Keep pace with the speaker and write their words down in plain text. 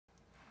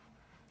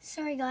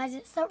Sorry guys,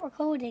 it stopped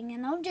recording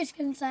and I'm just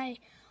going to say,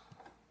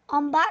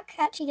 I'm back,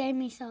 actually gave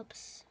me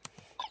subs.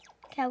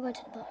 Okay, I'll go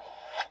to the bottom.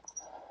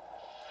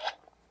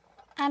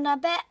 And I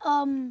bet,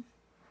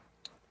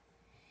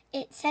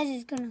 it says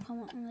it's going to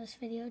come up in this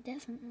video,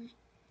 definitely.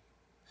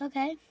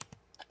 Okay.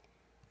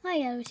 My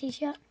yellow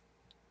t-shirt.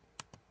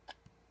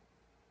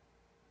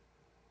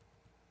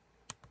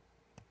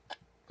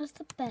 What's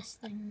the best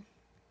thing?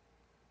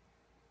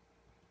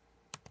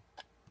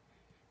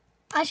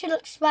 I should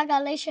look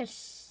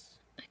swagalicious.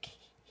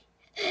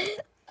 Okay.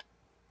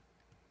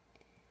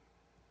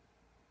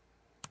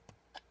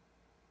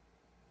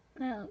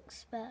 That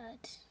looks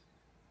bad.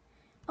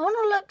 I want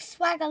to look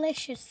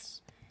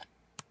swagalicious.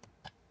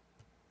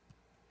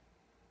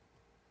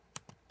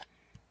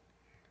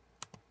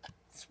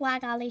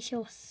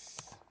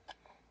 Swagalicious.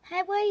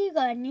 Hey, where are you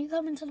going? You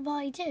coming to the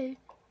party too?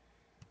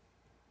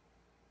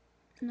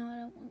 No, I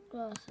don't want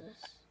glasses.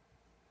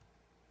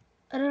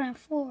 I don't have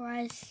 4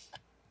 eyes.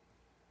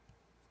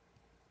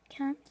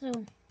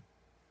 Cancel.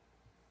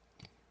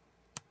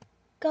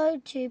 Go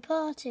to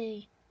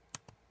party.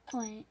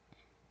 Wait.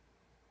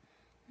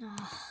 No.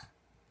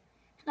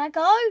 Can I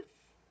go?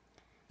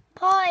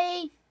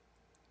 Party.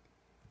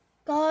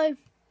 Go.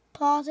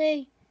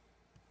 Party.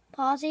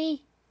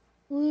 Party.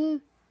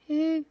 Woo.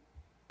 Hoo.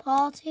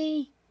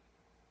 Party.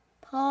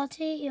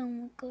 Party. Oh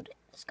my god,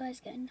 this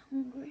guy's getting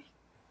hungry.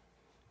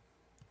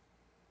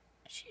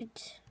 I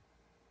should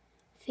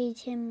feed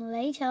him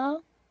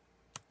later.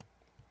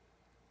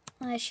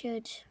 I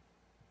should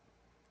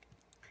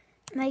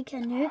make a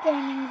new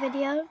gaming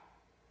video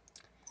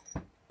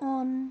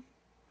on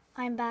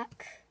I'm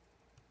back.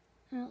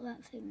 Not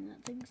that thing,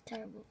 that thing's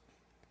terrible.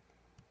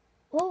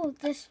 Oh,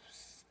 this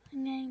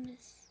game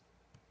is,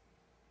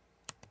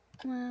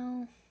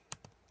 well,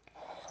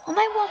 I'll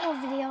make one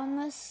more video on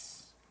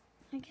this,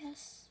 I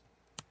guess.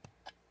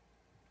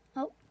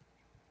 Oh.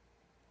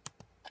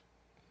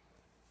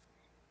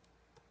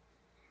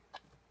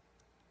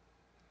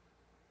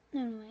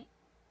 No, wait.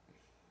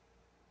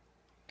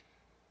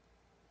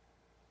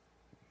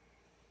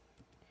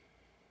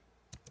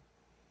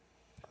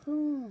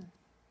 Cool.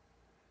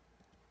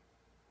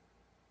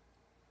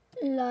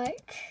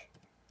 Like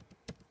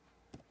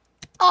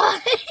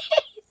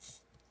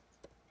eyes.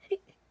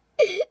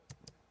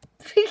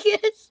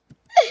 Because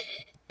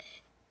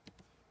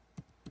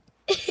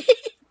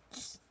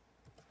it's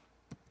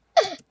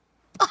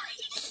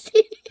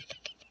icy.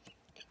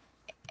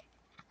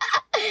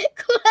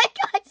 Like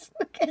ice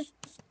because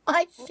it's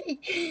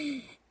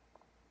icy.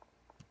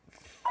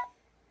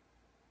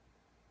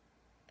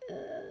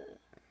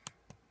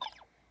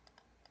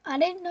 I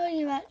didn't know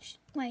you actually.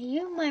 Wait,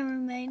 you're my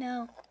roommate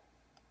now.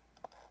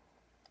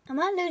 Am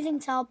I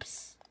losing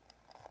subs?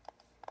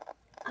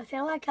 I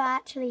feel like I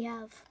actually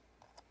have.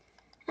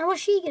 Now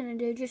what's she gonna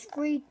do? Just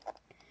read.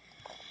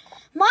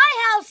 My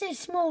house is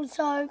small,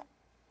 so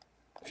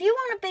if you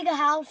want a bigger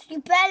house, you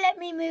better let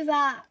me move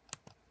out.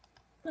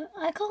 Look,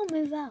 I can't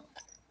move out.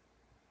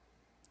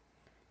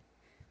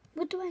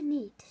 What do I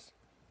need?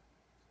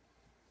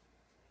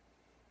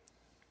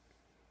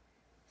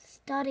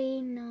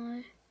 Study,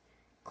 no.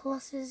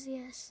 Courses,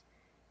 yes.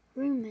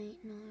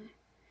 Roommate, no.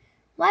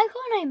 Why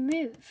can't I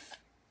move?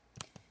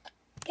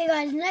 Okay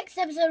guys, next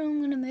episode I'm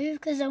going to move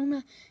because I want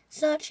to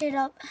search it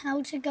up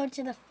how to go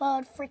to the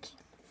 3rd freaking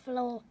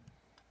floor.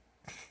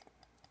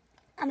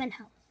 I'm in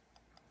house.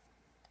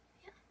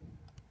 Yeah.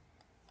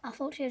 I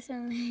thought she was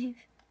going to leave.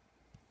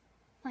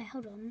 Wait,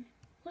 hold on.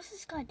 What's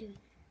this guy doing?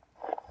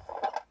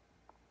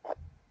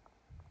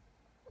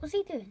 What's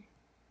he doing?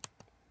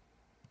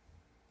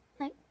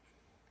 Like,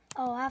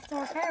 oh, I have to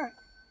repair it.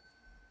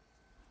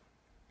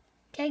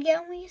 Okay, get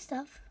on with your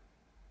stuff.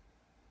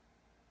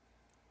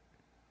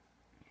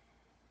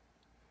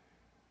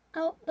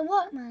 Oh, the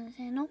workman is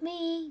here, not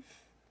me.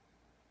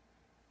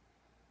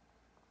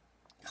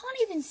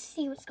 Can't even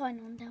see what's going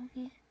on down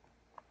here.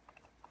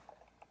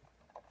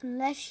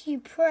 Unless you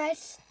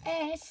press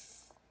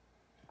S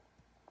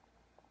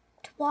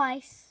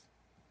twice.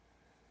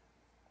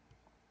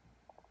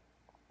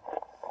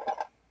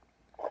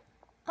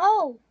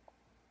 Oh.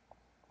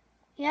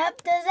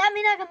 Yep, does that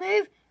mean I can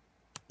move?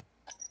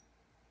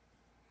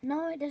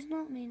 No, it does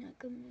not mean I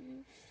can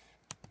move.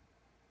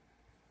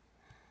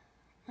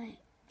 Wait,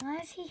 why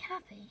is he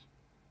happy?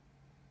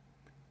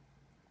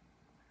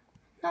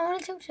 No, I want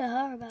to talk to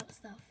her about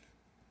stuff.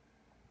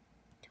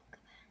 Talk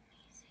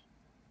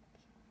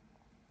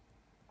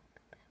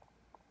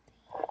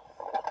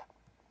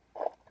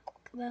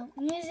about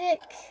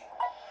music.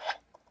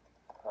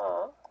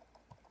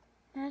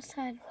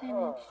 Outside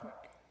playing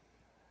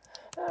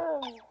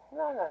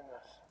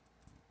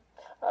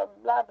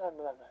Blah blah blah blah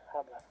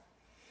blah blah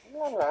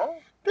blah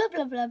blah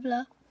blah blah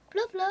blah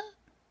blah blah.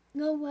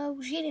 No,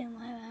 well, she didn't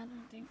like that, I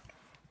don't think.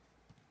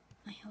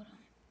 Wait, hold on.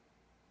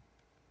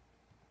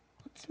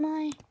 What's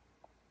my...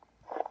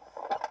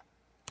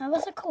 That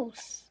was a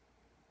course.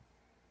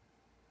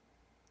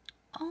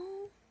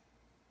 Oh.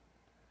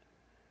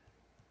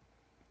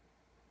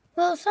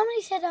 Well,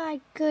 somebody said I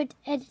had good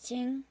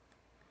editing,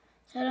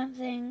 so I don't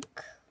think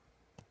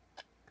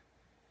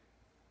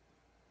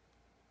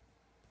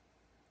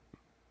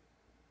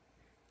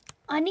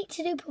I need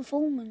to do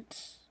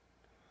performance.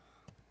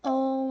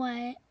 Oh,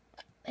 wait.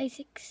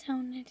 Basic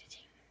sound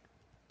editing.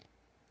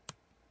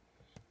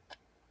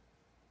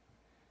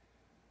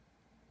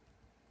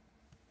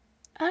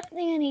 I don't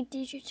think I need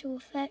digital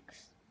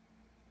effects.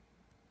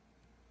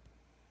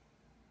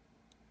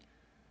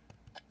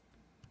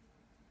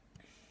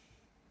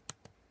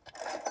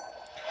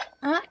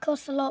 And that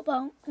costs a lot,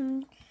 but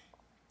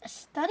a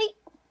study?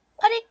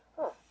 I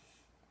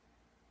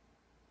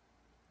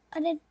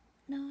didn't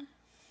know.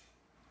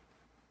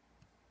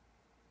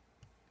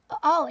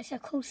 Oh, it's a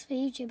course for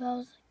YouTube. I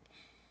was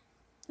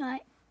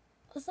like,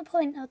 what's the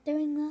point of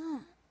doing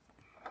that?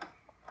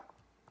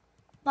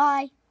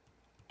 Bye.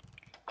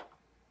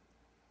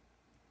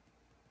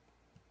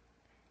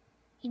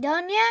 You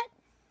done yet?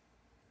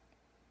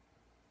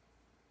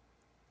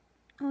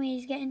 Oh,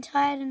 he's getting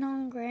tired and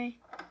hungry.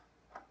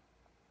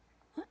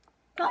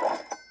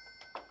 What?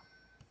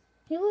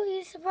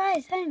 You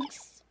surprised,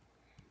 thanks.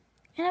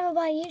 I never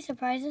buy you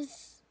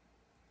surprises.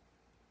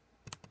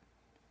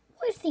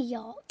 What is the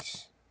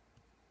yacht?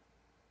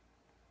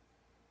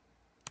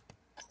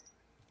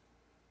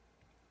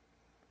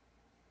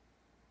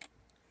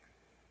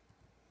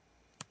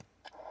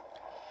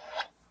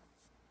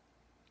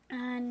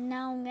 And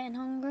now I'm getting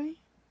hungry.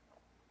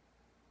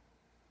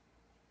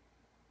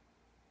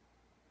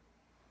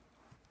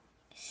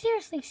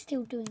 Seriously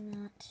still doing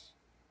that?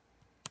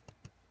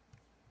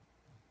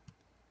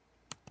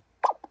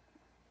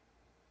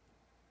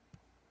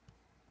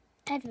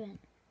 Edwin.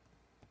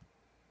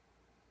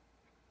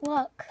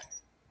 Look.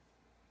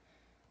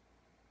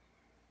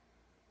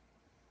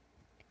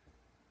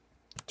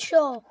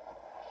 Sure.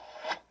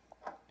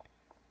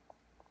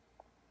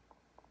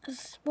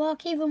 Let's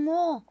work even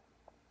more.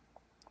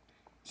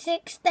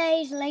 6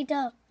 days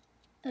later.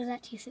 It was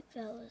actually 6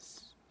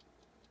 hours.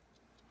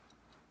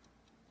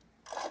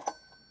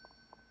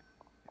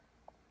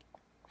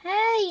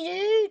 Hey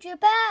dude, you're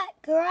back,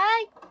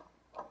 right?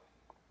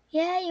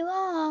 Yeah, you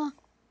are.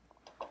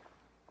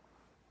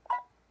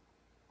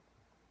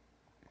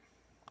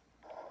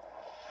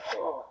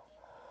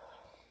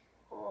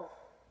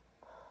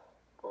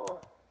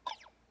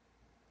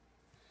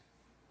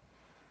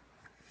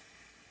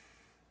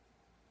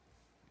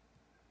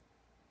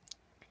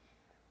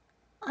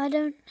 I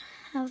don't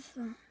have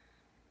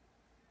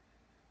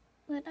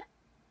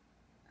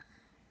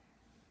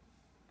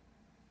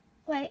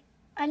wait,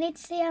 I need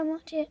to see how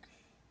much it.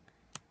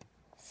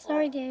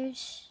 Sorry,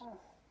 dudes.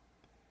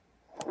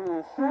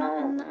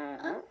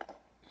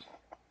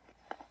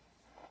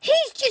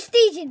 He's just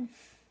eating.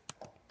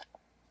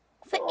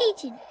 For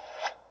eating.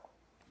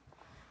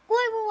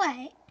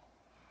 Wait.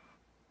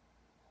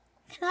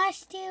 Can I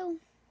still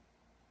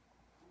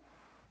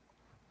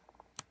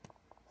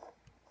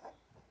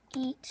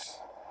eat?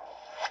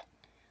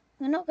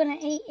 We're not going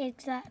to eat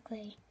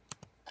exactly.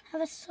 Have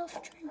a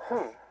soft drink.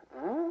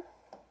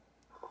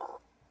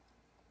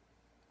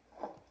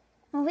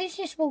 Well, he's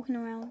just walking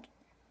around.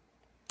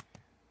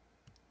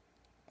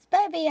 It's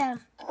better be a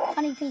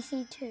Honey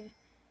PC too.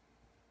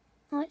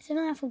 Oh, it's an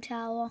Eiffel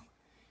Tower.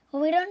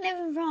 Well, we don't live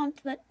in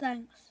France, but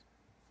thanks.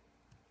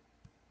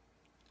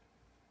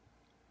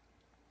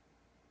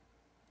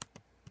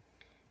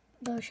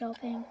 Go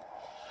shopping.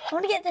 I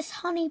want to get this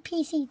Honey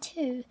PC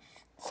too.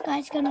 This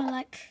guy's gonna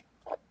like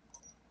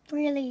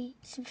really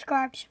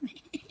subscribe to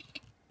me.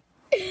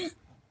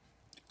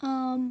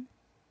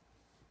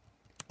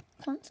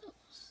 Consoles.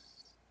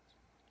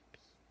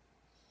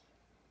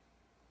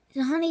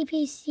 The Honey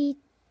PC,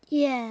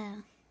 yeah.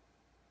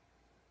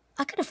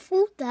 I could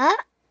afford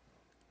that,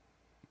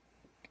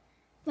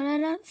 but I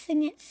don't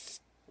think it's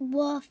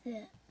worth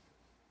it.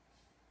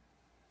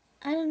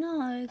 I don't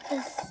know,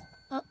 because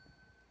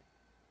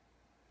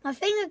I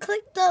think I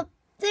clicked the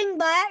thing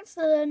by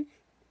accident.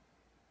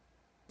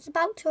 It's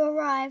about to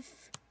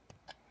arrive.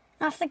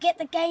 I have to get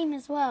the game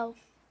as well.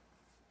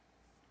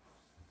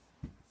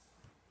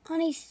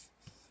 Honey's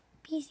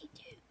PC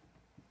too.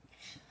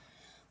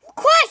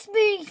 Request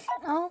me!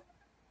 Oh.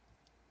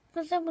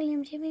 What's up,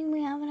 William Jimmy?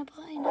 We're having a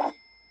party now.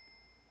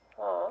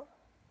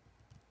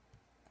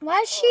 Why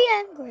is she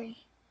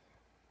angry?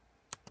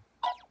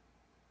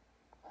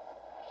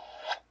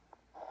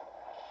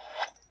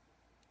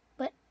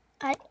 But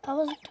I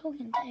wasn't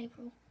talking to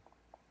April.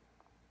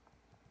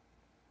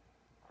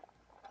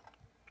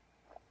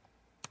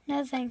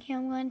 No, thank you.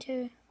 I'm going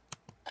to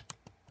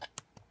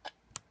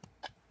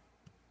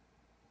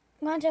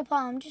a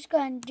party. I'm just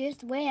going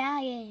just where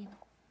I am.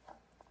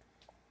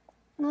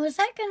 Well, is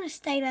that going to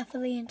stay there for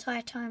the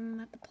entire time I'm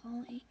at the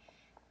party?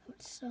 That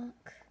would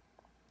suck.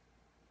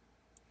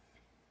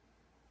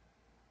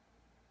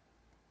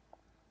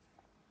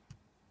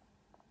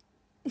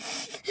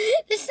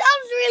 This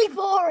sounds really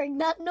boring,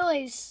 that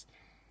noise.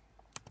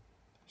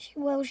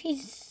 What's she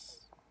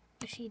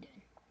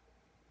doing?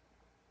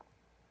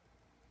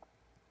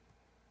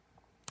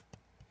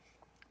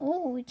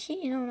 Oh, we're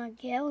cheating on a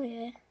girl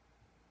here.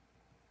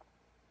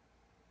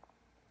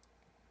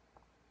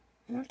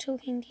 I'm not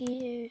talking to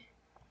you.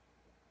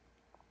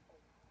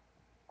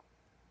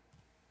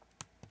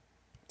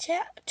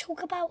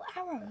 Talk about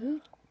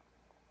Arrow.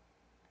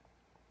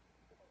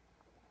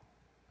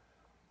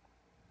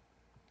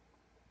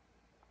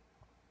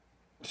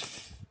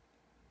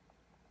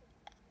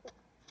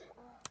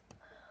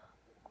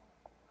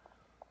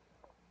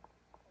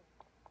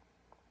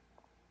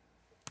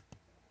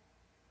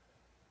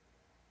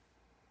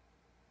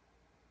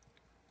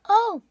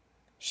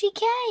 She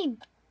came.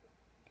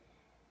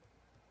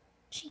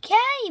 She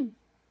came.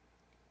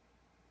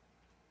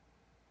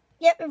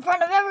 Yep, in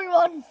front of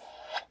everyone.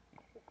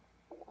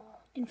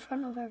 In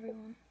front of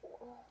everyone.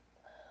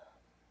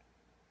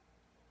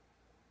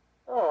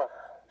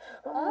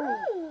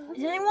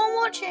 Is anyone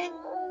watching?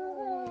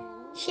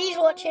 She's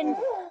watching.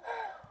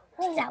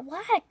 She's like,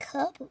 what a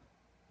couple.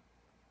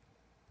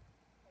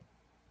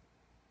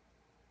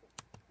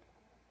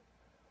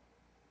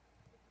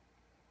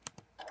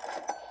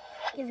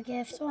 Give a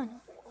gift, why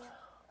not?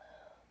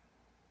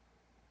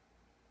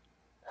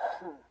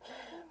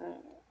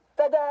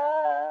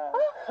 Ta-da!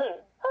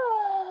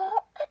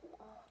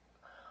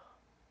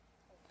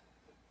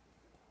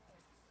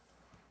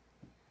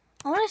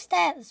 I want to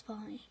stay at this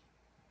party.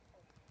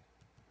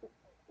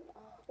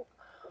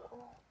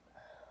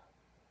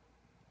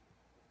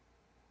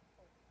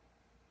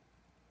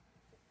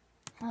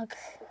 Hug.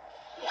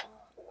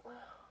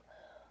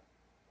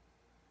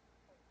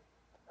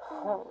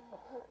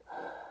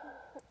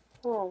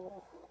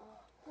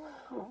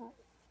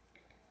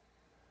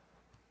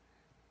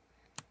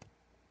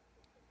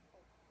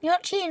 You're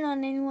not cheating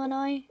on anyone,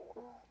 are you?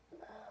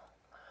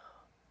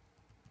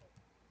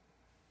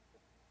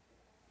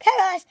 Okay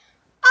guys,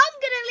 I'm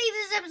going to leave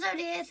this episode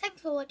here.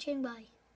 Thanks for watching, bye.